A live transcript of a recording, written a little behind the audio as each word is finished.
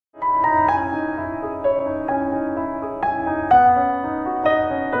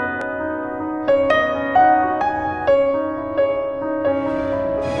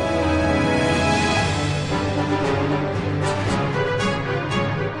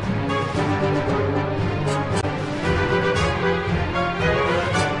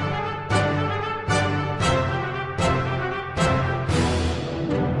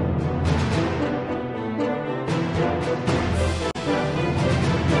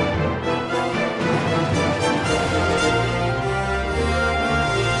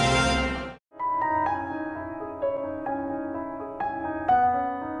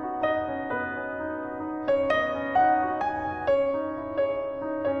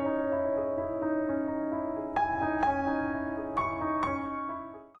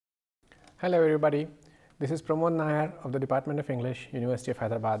Hello everybody, this is Pramod Nair of the Department of English, University of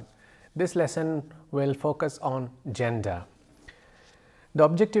Hyderabad. This lesson will focus on gender. The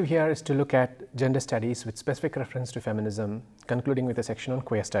objective here is to look at gender studies with specific reference to feminism, concluding with a section on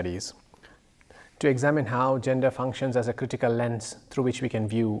queer studies, to examine how gender functions as a critical lens through which we can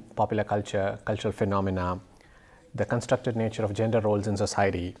view popular culture, cultural phenomena, the constructed nature of gender roles in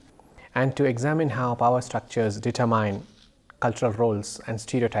society, and to examine how power structures determine cultural roles and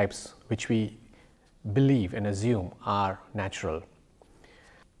stereotypes which we believe and assume are natural.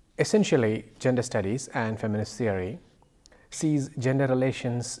 Essentially, gender studies and feminist theory sees gender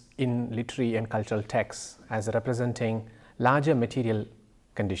relations in literary and cultural texts as representing larger material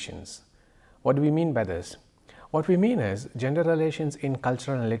conditions. What do we mean by this? What we mean is gender relations in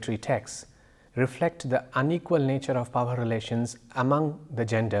cultural and literary texts reflect the unequal nature of power relations among the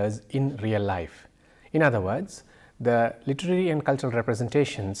genders in real life. In other words, the literary and cultural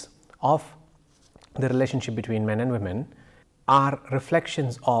representations of the relationship between men and women are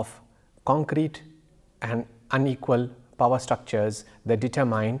reflections of concrete and unequal power structures that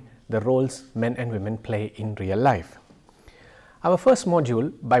determine the roles men and women play in real life. Our first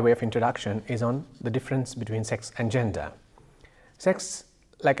module, by way of introduction, is on the difference between sex and gender. Sex,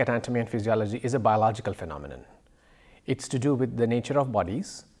 like anatomy and physiology, is a biological phenomenon. It's to do with the nature of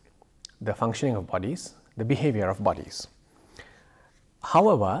bodies, the functioning of bodies, the behavior of bodies.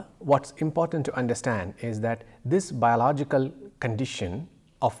 However, what's important to understand is that this biological condition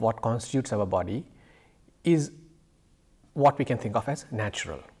of what constitutes our body is what we can think of as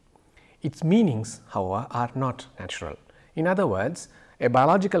natural. Its meanings, however, are not natural. In other words, a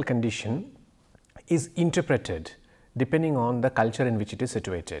biological condition is interpreted depending on the culture in which it is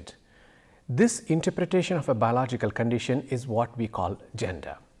situated. This interpretation of a biological condition is what we call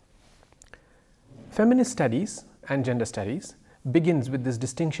gender. Feminist studies and gender studies begins with this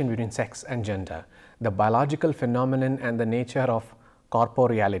distinction between sex and gender, the biological phenomenon and the nature of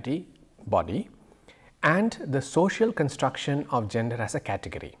corporeality, body, and the social construction of gender as a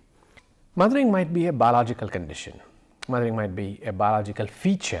category. Mothering might be a biological condition. Mothering might be a biological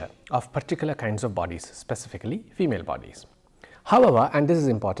feature of particular kinds of bodies, specifically female bodies. However, and this is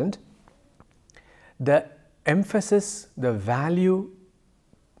important, the emphasis, the value,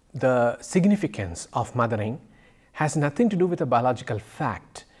 the significance of mothering has nothing to do with a biological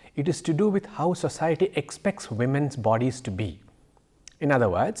fact. It is to do with how society expects women's bodies to be. In other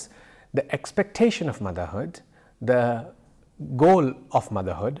words, the expectation of motherhood, the goal of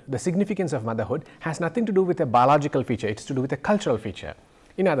motherhood, the significance of motherhood has nothing to do with a biological feature, it is to do with a cultural feature.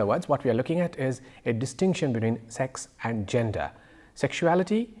 In other words, what we are looking at is a distinction between sex and gender.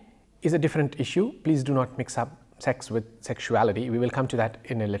 Sexuality is a different issue. Please do not mix up sex with sexuality. We will come to that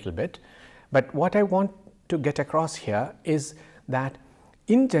in a little bit. But what I want to get across here is that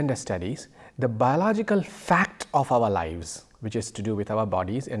in gender studies, the biological fact of our lives, which is to do with our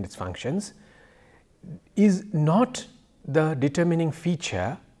bodies and its functions, is not the determining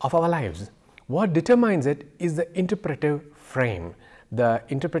feature of our lives. What determines it is the interpretive frame, the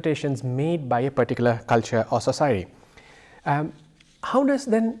interpretations made by a particular culture or society. How does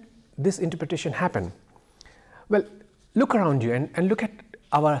then this interpretation happen? Well, look around you and look at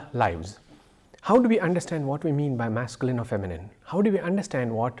our lives. How do we understand what we mean by masculine or feminine? How do we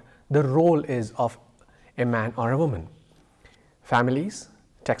understand what the role is of a man or a woman? Families,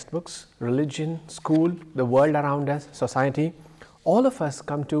 textbooks, religion, school, the world around us, society, all of us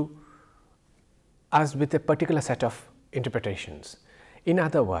come to us with a particular set of interpretations. In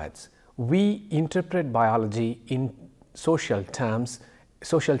other words, we interpret biology in social terms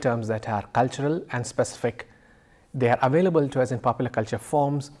that are cultural and specific. They are available to us in popular culture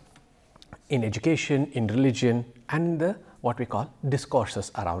forms, in education, in religion, and in the what we call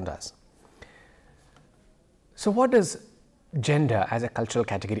discourses around us. So what does gender as a cultural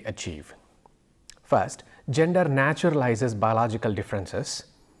category achieve? First, gender naturalizes biological differences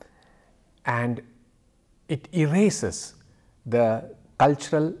and it erases the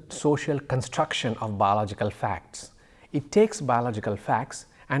cultural social construction of biological facts. It takes biological facts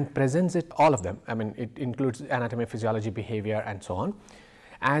and presents it, all of them, I mean it includes anatomy, physiology, behavior and so on,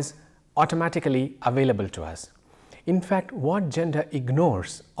 as automatically available to us. In fact, what gender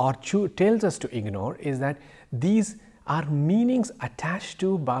ignores or tells us to ignore is that these are meanings attached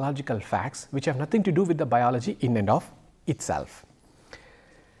to biological facts which have nothing to do with the biology in and of itself.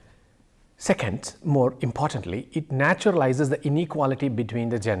 Second, more importantly, it naturalizes the inequality between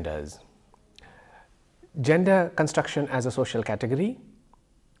the genders. Gender construction as a social category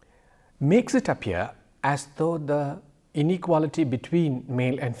makes it appear as though the inequality between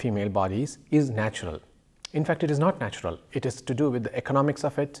male and female bodies is natural. In fact, it is not natural. It is to do with the economics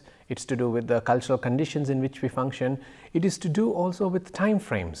of it, it's to do with the cultural conditions in which we function, it is to do also with time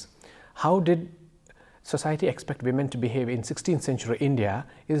frames. How did society expect women to behave in 16th century India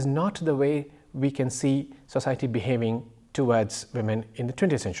is not the way we can see society behaving towards women in the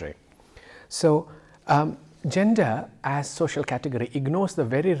 20th century. So, gender as social category ignores the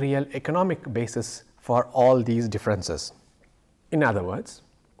very real economic basis for all these differences. In other words,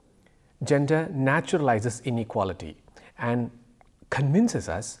 gender naturalizes inequality and convinces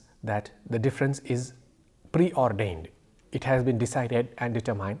us that the difference is preordained. It has been decided and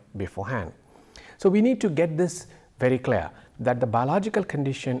determined beforehand. So, we need to get this very clear, that the biological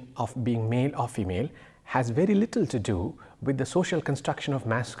condition of being male or female has very little to do with the social construction of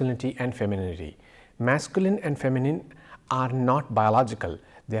masculinity and femininity. Masculine and feminine are not biological,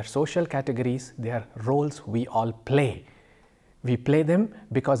 they are social categories, they are roles we all play. We play them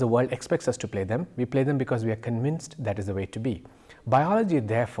because the world expects us to play them, we play them because we are convinced that is the way to be. Biology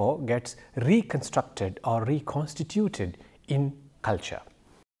therefore gets reconstructed or reconstituted in culture.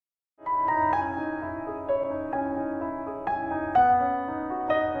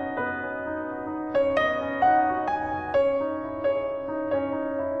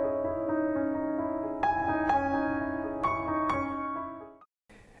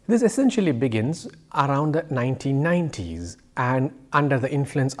 This essentially begins around the 1990s and under the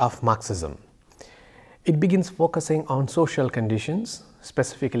influence of Marxism. It begins focusing on social conditions,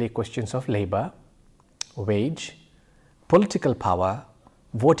 specifically questions of labor, wage, political power,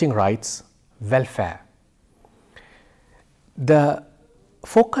 voting rights, welfare. The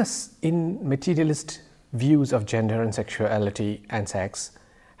focus in materialist views of gender and sexuality and sex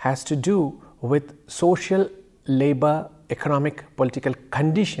has to do with social, labor, economic, political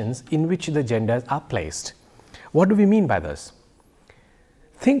conditions in which the genders are placed. What do we mean by this?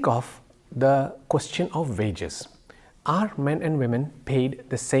 Think of the question of wages. Are men and women paid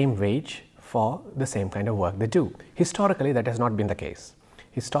the same wage for the same kind of work they do? Historically, that has not been the case.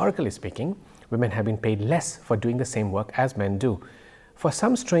 Historically speaking, women have been paid less for doing the same work as men do. For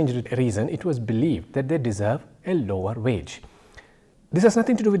some strange reason, it was believed that they deserve a lower wage. This has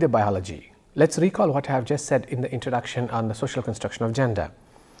nothing to do with their biology. Let's recall what I have just said in the introduction on the social construction of gender.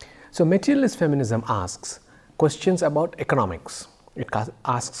 So, materialist feminism asks questions about economics, it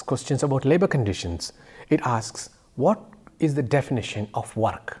asks questions about labor conditions, it asks what is the definition of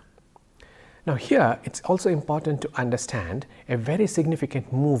work. Now, here it's also important to understand a very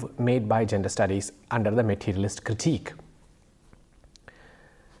significant move made by gender studies under the materialist critique.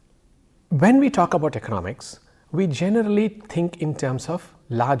 When we talk about economics, we generally think in terms of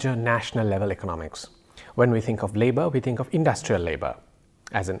larger national level economics. When we think of labor, we think of industrial labor,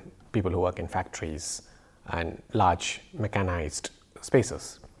 as in people who work in factories and large mechanized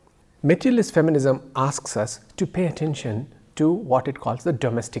spaces. Materialist feminism asks us to pay attention to what it calls the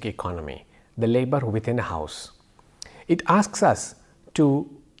domestic economy, the labor within a house. It asks us to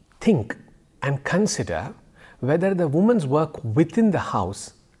think and consider whether the woman's work within the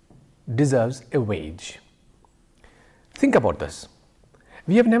house deserves a wage. Think about this.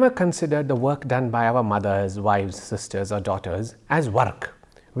 We have never considered the work done by our mothers, wives, sisters or daughters as work.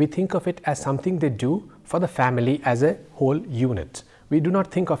 We think of it as something they do for the family as a whole unit. We do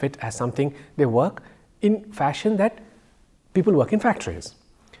not think of it as something they work in fashion that people work in factories.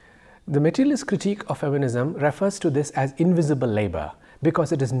 The materialist critique of feminism refers to this as invisible labor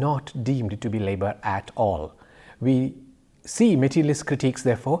because it is not deemed to be labor at all. We see materialist critiques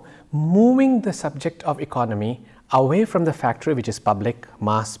therefore moving the subject of economy away from the factory, which is public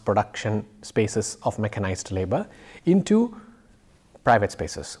mass production spaces of mechanized labor, into private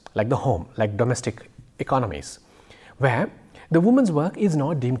spaces like the home, like domestic economies, where the woman's work is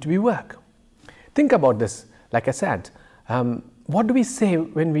not deemed to be work. Think about this. Like I said, what do we say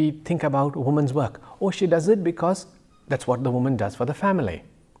when we think about woman's work? Oh, she does it because that's what the woman does for the family.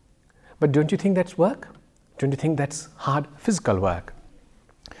 But don't you think that's work? Don't you think that's hard physical work?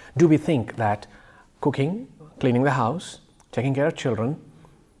 Do we think that cooking, cleaning the house, taking care of children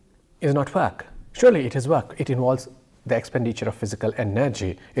is not work? Surely it is work. It involves the expenditure of physical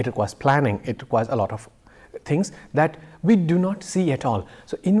energy. It requires planning. It requires a lot of things that we do not see at all.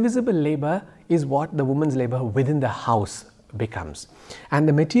 So, invisible labor is what the woman's labor within the house becomes. And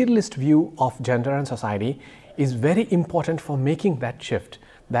the materialist view of gender and society is very important for making that shift,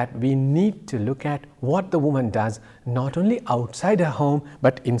 that we need to look at what the woman does not only outside her home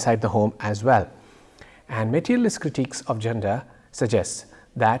but inside the home as well. And materialist critiques of gender suggests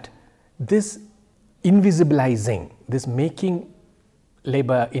that this invisibilizing, this making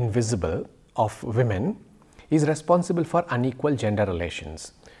labor invisible of women is responsible for unequal gender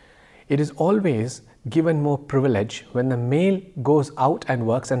relations. It is always given more privilege when the male goes out and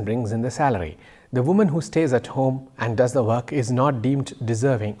works and brings in the salary. The woman who stays at home and does the work is not deemed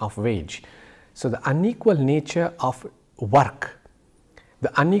deserving of wage. So the unequal nature of work,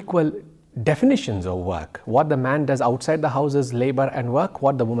 the unequal definitions of work, what the man does outside the house is labor and work,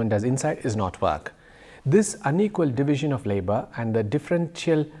 what the woman does inside is not work. This unequal division of labor and the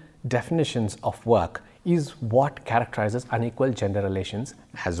differential definitions of work is what characterizes unequal gender relations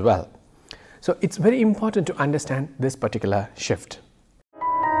as well. So it's very important to understand this particular shift.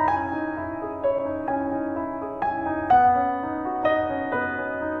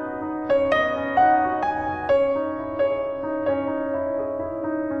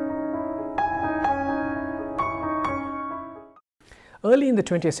 Early in the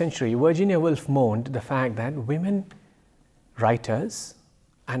 20th century, Virginia Woolf mourned the fact that women writers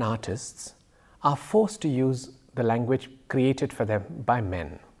and artists are forced to use the language created for them by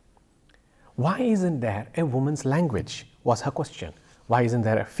men. Why isn't there a woman's language, was her question. Why isn't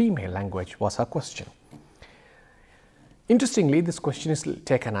there a female language, was her question. Interestingly, this question is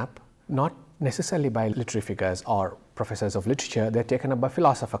taken up not necessarily by literary figures or professors of literature, they're taken up by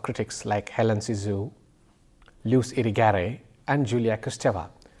philosopher critics like Helen Cixous, Luce Irigaray, and Julia Kristeva,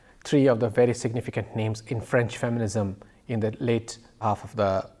 three of the very significant names in French feminism in the late half of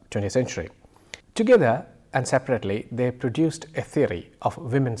the 20th century. Together and separately, they produced a theory of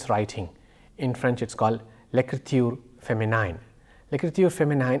women's writing. In French, it's called l'écriture féminine. L'écriture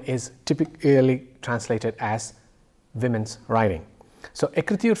féminine is typically translated as women's writing. So,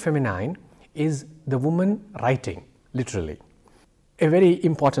 écriture féminine is the woman writing, literally. A very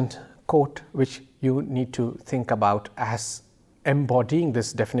important quote which you need to think about as embodying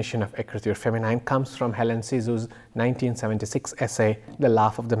this definition of écriture féminine comes from Helen Cixous' 1976 essay, The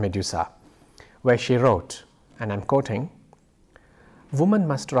Laugh of the Medusa, where she wrote, and I'm quoting, "Woman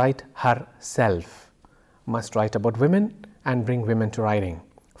must write herself, must write about women and bring women to writing,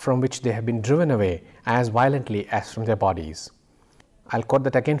 from which they have been driven away as violently as from their bodies." I'll quote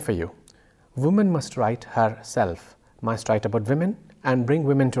that again for you. "Woman must write herself, must write about women and bring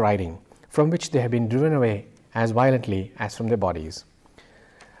women to writing, from which they have been driven away as violently as from their bodies."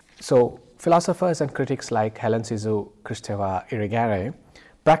 So, philosophers and critics like Helen Cixous, Kristeva, Irigaray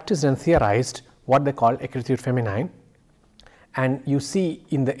practiced and theorized what they call écriture féminine, and you see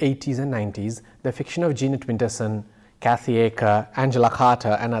in the 80s and 90s the fiction of Jeanette Winterson, Kathy Acker, Angela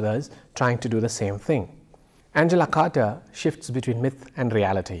Carter and others trying to do the same thing. Angela Carter shifts between myth and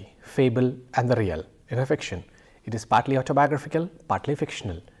reality, fable and the real in her fiction. It is partly autobiographical, partly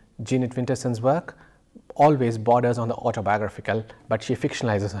fictional. Jeanette Winterson's work always borders on the autobiographical, but she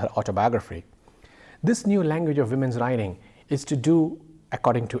fictionalizes her autobiography. This new language of women's writing is to do,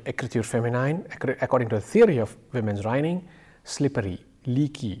 according to écriture féminine, according to the theory of women's writing, slippery,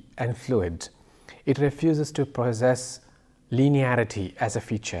 leaky and fluid. It refuses to possess linearity as a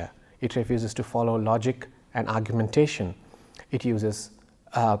feature. It refuses to follow logic and argumentation. It uses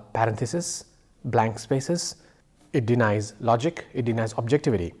parentheses, blank spaces. It denies logic, it denies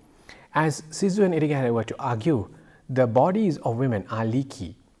objectivity. As Cixous and Irigaray were to argue, the bodies of women are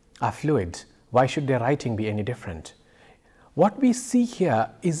leaky, are fluid. Why should their writing be any different? What we see here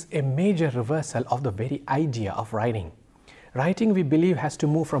is a major reversal of the very idea of writing. Writing, we believe, has to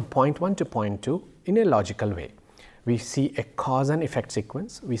move from point 1 to point 2 in a logical way. We see a cause and effect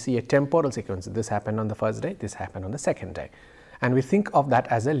sequence, we see a temporal sequence. This happened on the first day, this happened on the second day. And we think of that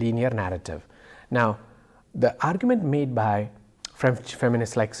as a linear narrative. Now, the argument made by French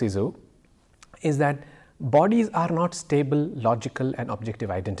feminists like Cixous is that bodies are not stable, logical and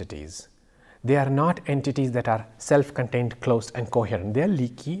objective identities. They are not entities that are self-contained, closed and coherent. They are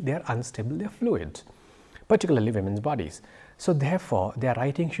leaky, they are unstable, they are fluid, particularly women's bodies. So therefore, their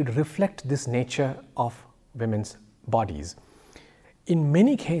writing should reflect this nature of women's bodies. In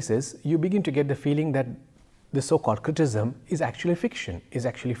many cases, you begin to get the feeling that the so-called criticism is actually fiction, is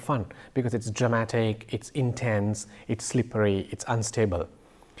actually fun, because it's dramatic, it's intense, it's slippery, it's unstable.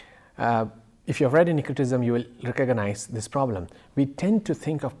 If you have read any criticism, you will recognize this problem. We tend to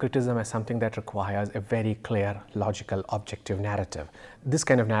think of criticism as something that requires a very clear, logical, objective narrative. This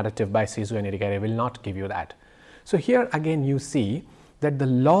kind of narrative by Cixous and Irigaray will not give you that. So here again you see that the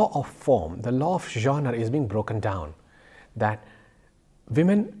law of form, the law of genre is being broken down, that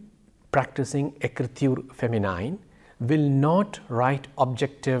women practicing écriture féminine will not write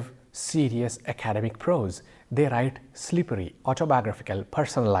objective, serious academic prose. They write slippery, autobiographical,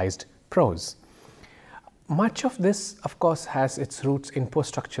 personalized prose. Much of this, of course, has its roots in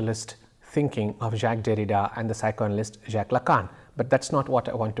post-structuralist thinking of Jacques Derrida and the psychoanalyst Jacques Lacan, but that's not what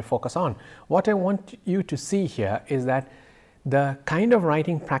I want to focus on. What I want you to see here is that the kind of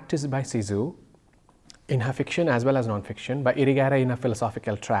writing practiced by Sisu in her fiction as well as non-fiction, by Irigaray in her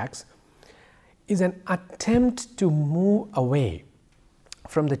philosophical tracts, is an attempt to move away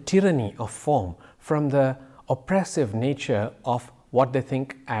from the tyranny of form, from the oppressive nature of what they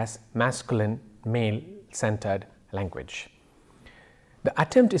think as masculine, male-centered language. The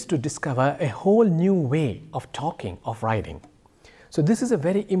attempt is to discover a whole new way of talking, of writing. So this is a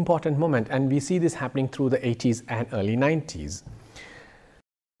very important moment, and we see this happening through the 80s and early 90s.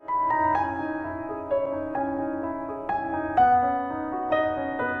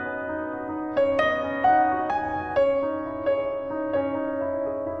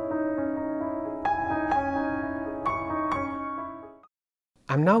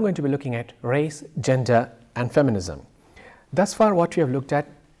 I'm now going to be looking at race, gender and feminism. Thus far what we have looked at,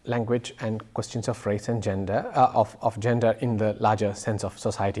 language and questions of race and gender, of gender in the larger sense of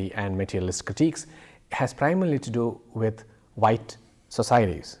society and materialist critiques, has primarily to do with white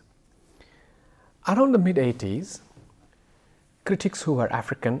societies. Around the mid-80s, critics who were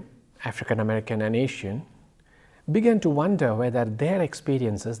African American and Asian began to wonder whether their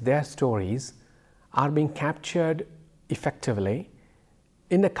experiences, their stories are being captured effectively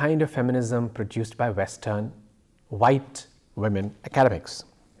in the kind of feminism produced by Western white women academics.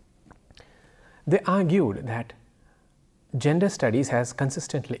 They argued that gender studies has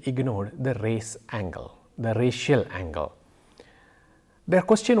consistently ignored the race angle, the racial angle. Their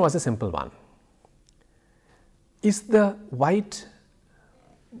question was a simple one. Is the white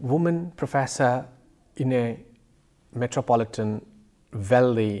woman professor in a metropolitan,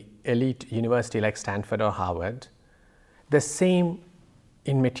 wealthy, elite university like Stanford or Harvard the same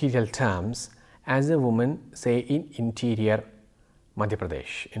in material terms as a woman, say, in interior Madhya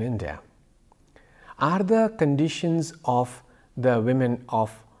Pradesh in India? Are the conditions of the women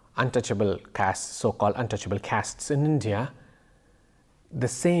of untouchable castes, so-called untouchable castes in India, the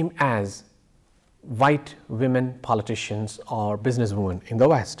same as white women politicians or businesswomen in the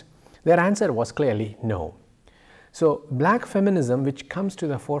West? Their answer was clearly no. So black feminism, which comes to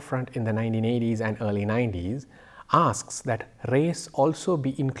the forefront in the 1980s and early 90s, asks that race also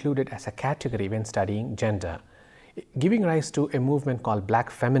be included as a category when studying gender, giving rise to a movement called black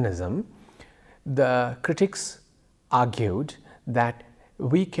feminism. The critics argued that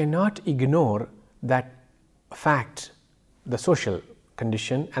we cannot ignore that fact, the social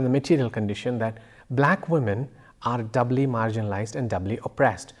condition and the material condition, that black women are doubly marginalized and doubly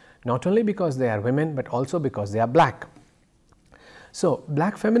oppressed, not only because they are women but also because they are black. So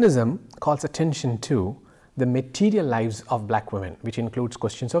black feminism calls attention to the material lives of black women, which includes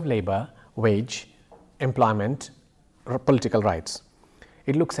questions of labor, wage, employment, political rights.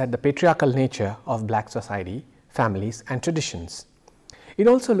 It looks at the patriarchal nature of black society, families and traditions. It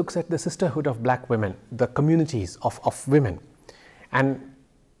also looks at the sisterhood of black women, the communities of women, and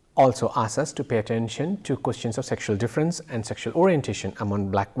also asks us to pay attention to questions of sexual difference and sexual orientation among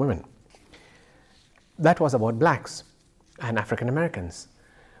black women. That was about blacks and African Americans.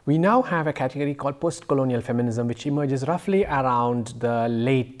 We now have a category called post-colonial feminism, which emerges roughly around the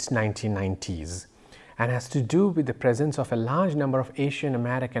late 1990s and has to do with the presence of a large number of Asian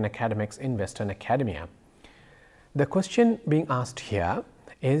American academics in Western academia. The question being asked here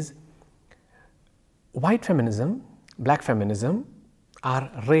is, white feminism, black feminism are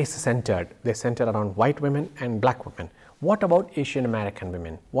race-centered. They center around white women and black women. What about Asian American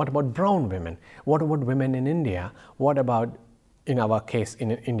women? What about brown women? What about women in India? What about, in our case, in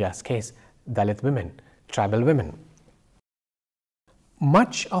India's case, Dalit women, tribal women?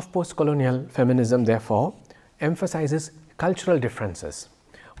 Much of post-colonial feminism, therefore, emphasizes cultural differences.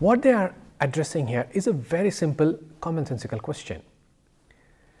 What they are addressing here is a very simple, commonsensical question.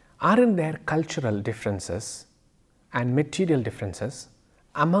 Aren't there cultural differences and material differences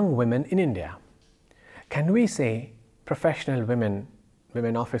among women in India? Can we say professional women,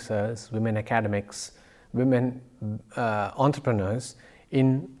 women officers, women academics, women entrepreneurs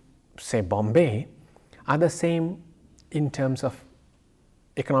in, say, Bombay are the same in terms of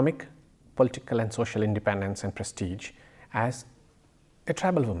economic, political and social independence and prestige as a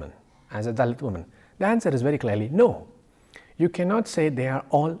tribal woman, as a Dalit woman? The answer is very clearly no. You cannot say they are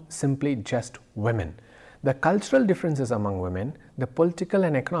all simply just women. The cultural differences among women, the political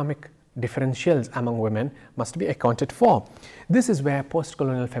and economic differentials among women must be accounted for. This is where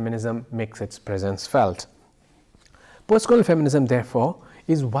post-colonial feminism makes its presence felt. Post-colonial feminism, therefore,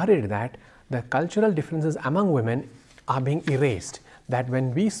 is worried that the cultural differences among women are being erased, that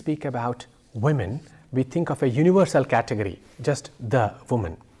when we speak about women, we think of a universal category, just the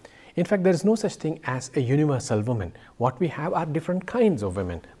woman. In fact, there is no such thing as a universal woman. What we have are different kinds of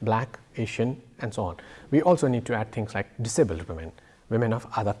women, black, Asian and so on. We also need to add things like disabled women, women of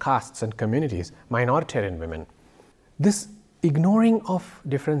other castes and communities, minoritarian women. This ignoring of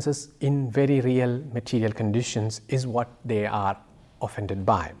differences in very real material conditions is what they are offended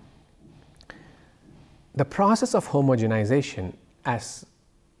by. The process of homogenization, as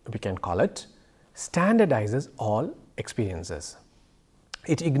we can call it, standardizes all experiences.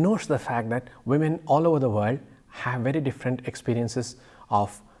 It ignores the fact that women all over the world have very different experiences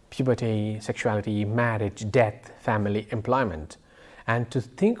of puberty, sexuality, marriage, death, family, employment. And to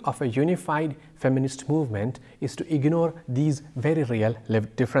think of a unified feminist movement is to ignore these very real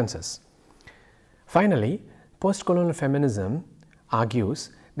lived differences. Finally, post-colonial feminism argues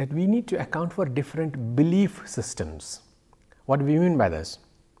that we need to account for different belief systems. What do we mean by this?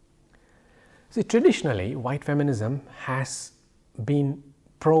 See, traditionally, white feminism has been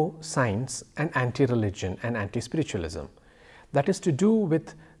pro-science and anti-religion and anti-spiritualism. That is to do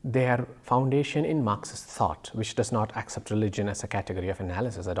with their foundation in Marxist thought, which does not accept religion as a category of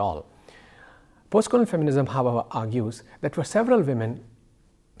analysis at all. Post-colonial feminism, however, argues that for several women,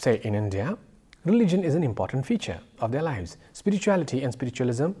 say in India, religion is an important feature of their lives. Spirituality and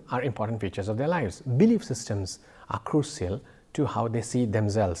spiritualism are important features of their lives. Belief systems are crucial to how they see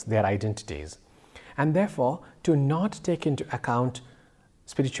themselves, their identities. And therefore, to not take into account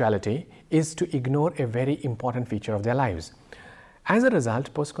spirituality is to ignore a very important feature of their lives. As a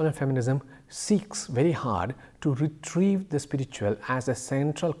result, post-colonial feminism seeks very hard to retrieve the spiritual as a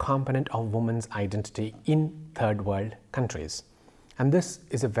central component of women's identity in third world countries. And this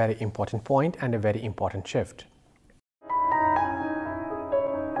is a very important point and a very important shift.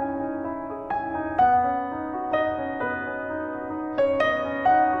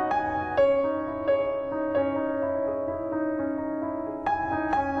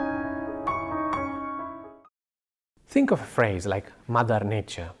 Think of a phrase like Mother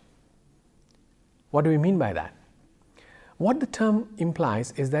Nature. What do we mean by that? What the term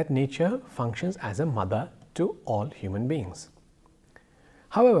implies is that nature functions as a mother to all human beings.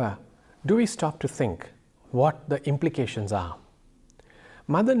 However, do we stop to think what the implications are?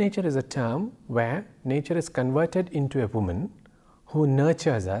 Mother Nature is a term where nature is converted into a woman who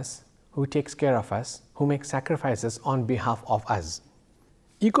nurtures us, who takes care of us, who makes sacrifices on behalf of us.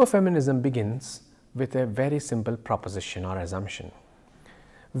 Ecofeminism begins with a very simple proposition or assumption.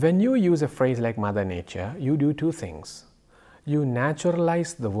 When you use a phrase like Mother Nature, you do two things. You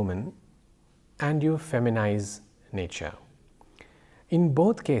naturalize the woman and you feminize nature. In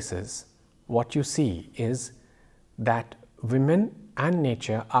both cases, what you see is that women and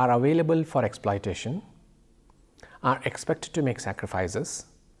nature are available for exploitation, are expected to make sacrifices,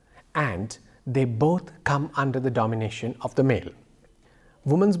 and they both come under the domination of the male.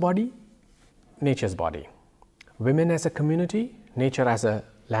 Woman's body, nature's body. Women as a community, nature as a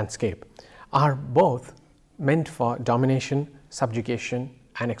landscape are both meant for domination, subjugation,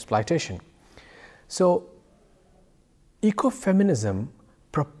 and exploitation. So, ecofeminism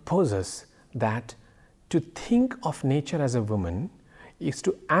proposes that to think of nature as a woman is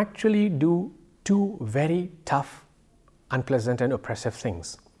to actually do two very tough, unpleasant, and oppressive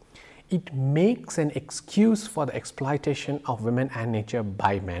things. It makes an excuse for the exploitation of women and nature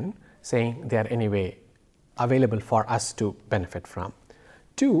by men, saying they are anyway available for us to benefit from.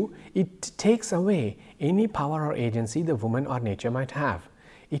 Two, it takes away any power or agency the woman or nature might have.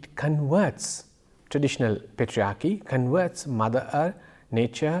 It converts traditional patriarchy, converts Mother Earth,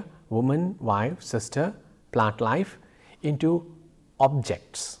 nature, woman, wife, sister, plant life into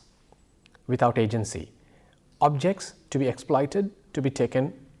objects without agency. Objects to be exploited, to be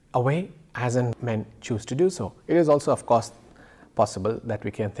taken away as and men choose to do so. It is also, of course, possible that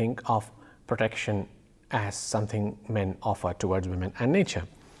we can think of protection as something men offer towards women and nature.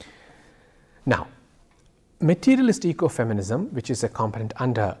 Now, materialist ecofeminism, which is a component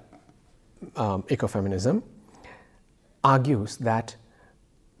under ecofeminism, argues that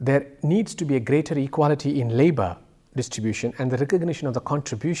there needs to be a greater equality in labor distribution and the recognition of the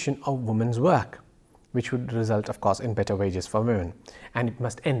contribution of women's work, which would result, of course, in better wages for women, and it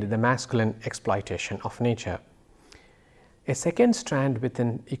must end the masculine exploitation of nature. A second strand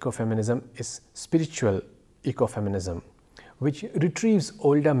within ecofeminism is spiritual ecofeminism, which retrieves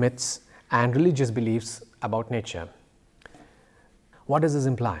older myths and religious beliefs about nature. What does this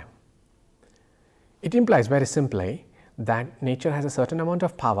imply? It implies very simply that nature has a certain amount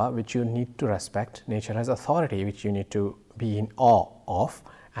of power which you need to respect, nature has authority which you need to be in awe of,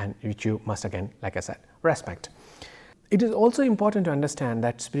 and which you must, again, like I said, respect. It is also important to understand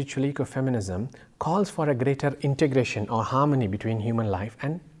that spiritual ecofeminism calls for a greater integration or harmony between human life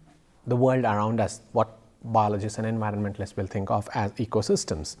and the world around us, what biologists and environmentalists will think of as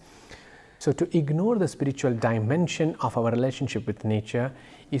ecosystems. So to ignore the spiritual dimension of our relationship with nature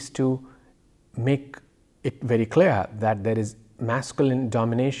is to make it very clear that there is masculine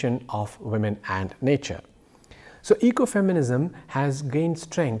domination of women and nature. So ecofeminism has gained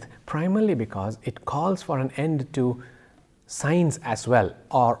strength primarily because it calls for an end to science as well,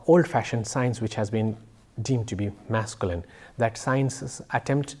 or old-fashioned science which has been deemed to be masculine. That science's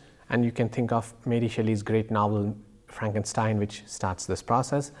attempt, and you can think of Mary Shelley's great novel Frankenstein, which starts this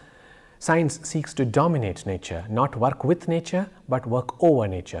process. Science seeks to dominate nature, not work with nature, but work over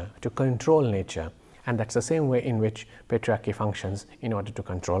nature, to control nature. And that's the same way in which patriarchy functions in order to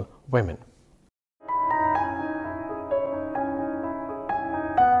control women.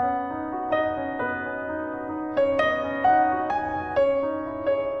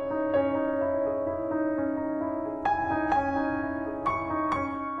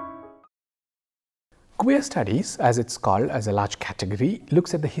 Queer studies, as it's called, as a large category,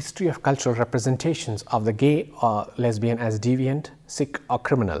 looks at the history of cultural representations of the gay or lesbian as deviant, sick or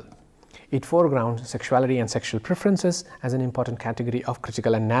criminal. It foregrounds sexuality and sexual preferences as an important category of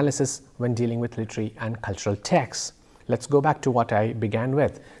critical analysis when dealing with literary and cultural texts. Let's go back to what I began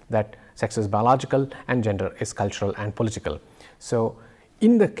with, that sex is biological and gender is cultural and political. So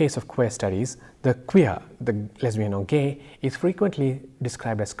in the case of queer studies, the queer, the lesbian or gay, is frequently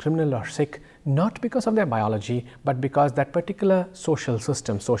described as criminal or sick, not because of their biology, but because that particular social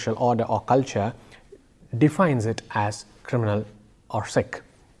system, social order or culture defines it as criminal or sick.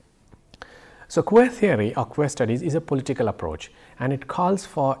 So queer theory or queer studies is a political approach, and it calls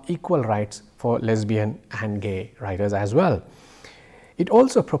for equal rights for lesbian and gay writers as well. It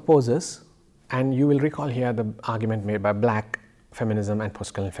also proposes, and you will recall here the argument made by Black feminism and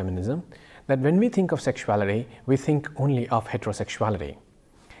postcolonial feminism, that when we think of sexuality, we think only of heterosexuality.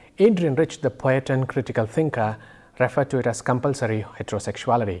 Adrienne Rich, the poet and critical thinker, referred to it as compulsory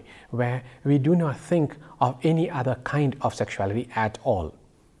heterosexuality, where we do not think of any other kind of sexuality at all.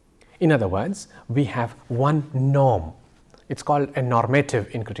 In other words, we have one norm. It's called a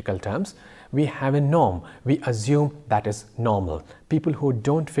normative in critical terms. We have a norm. We assume that is normal. People who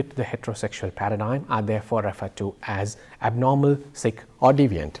don't fit the heterosexual paradigm are therefore referred to as abnormal, sick or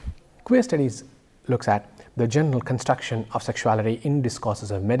deviant. Queer studies looks at the general construction of sexuality in discourses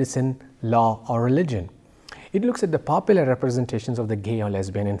of medicine, law or religion. It looks at the popular representations of the gay or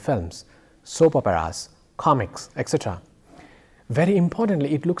lesbian in films, soap operas, comics, etc. Very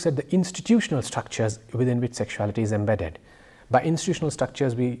importantly, it looks at the institutional structures within which sexuality is embedded. By institutional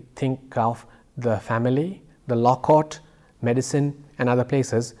structures, we think of the family, the law court, medicine and other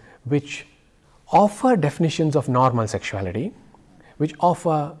places which offer definitions of normal sexuality, which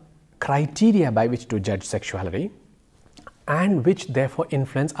offer criteria by which to judge sexuality, and which therefore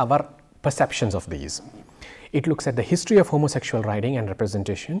influence our perceptions of these. It looks at the history of homosexual writing and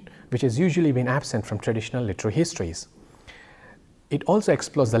representation, which has usually been absent from traditional literary histories. It also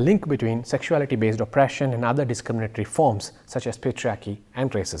explores the link between sexuality-based oppression and other discriminatory forms such as patriarchy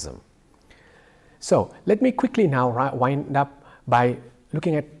and racism. So let me quickly now wind up by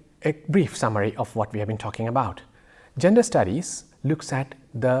looking at a brief summary of what we have been talking about. Gender studies looks at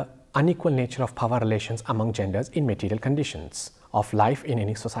the unequal nature of power relations among genders in material conditions of life in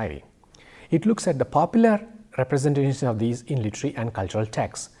any society. It looks at the popular representations of these in literary and cultural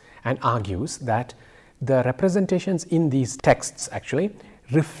texts and argues that the representations in these texts actually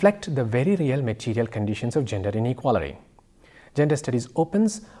reflect the very real material conditions of gender inequality. Gender studies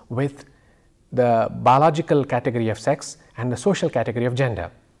opens with the biological category of sex and the social category of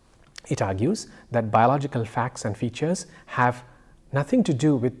gender. It argues that biological facts and features have nothing to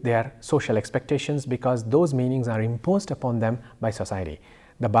do with their social expectations because those meanings are imposed upon them by society.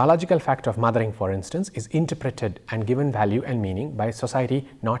 The biological fact of mothering, for instance, is interpreted and given value and meaning by society,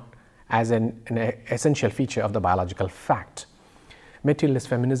 not as an essential feature of the biological fact. Materialist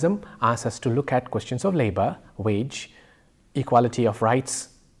feminism asks us to look at questions of labor, wage, equality of rights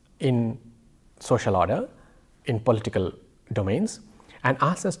in social order, in political domains, and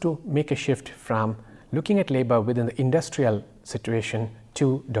asks us to make a shift from looking at labor within the industrial situation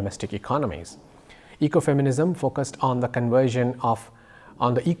to domestic economies. Ecofeminism focused on the conversion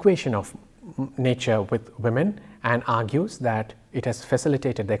on the equation of nature with women and argues that it has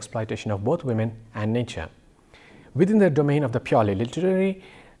facilitated the exploitation of both women and nature. Within the domain of the purely literary,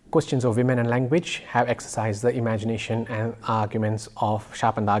 questions of women and language have exercised the imagination and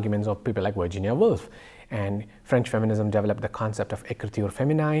sharpened the arguments of people like Virginia Woolf. And French feminism developed the concept of écriture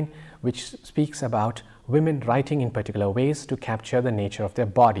féminine, which speaks about women writing in particular ways to capture the nature of their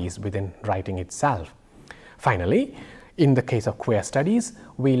bodies within writing itself. Finally, in the case of queer studies,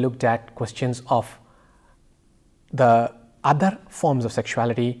 we looked at questions of the other forms of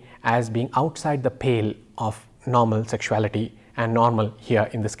sexuality as being outside the pale of normal sexuality, and normal here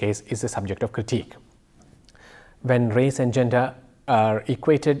in this case is the subject of critique. When race and gender are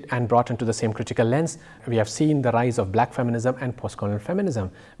equated and brought into the same critical lens, we have seen the rise of black feminism and postcolonial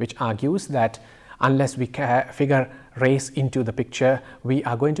feminism, which argues that unless we figure race into the picture, we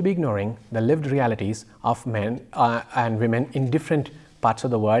are going to be ignoring the lived realities of men and women in different parts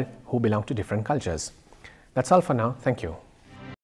of the world who belong to different cultures. That's all for now. Thank you.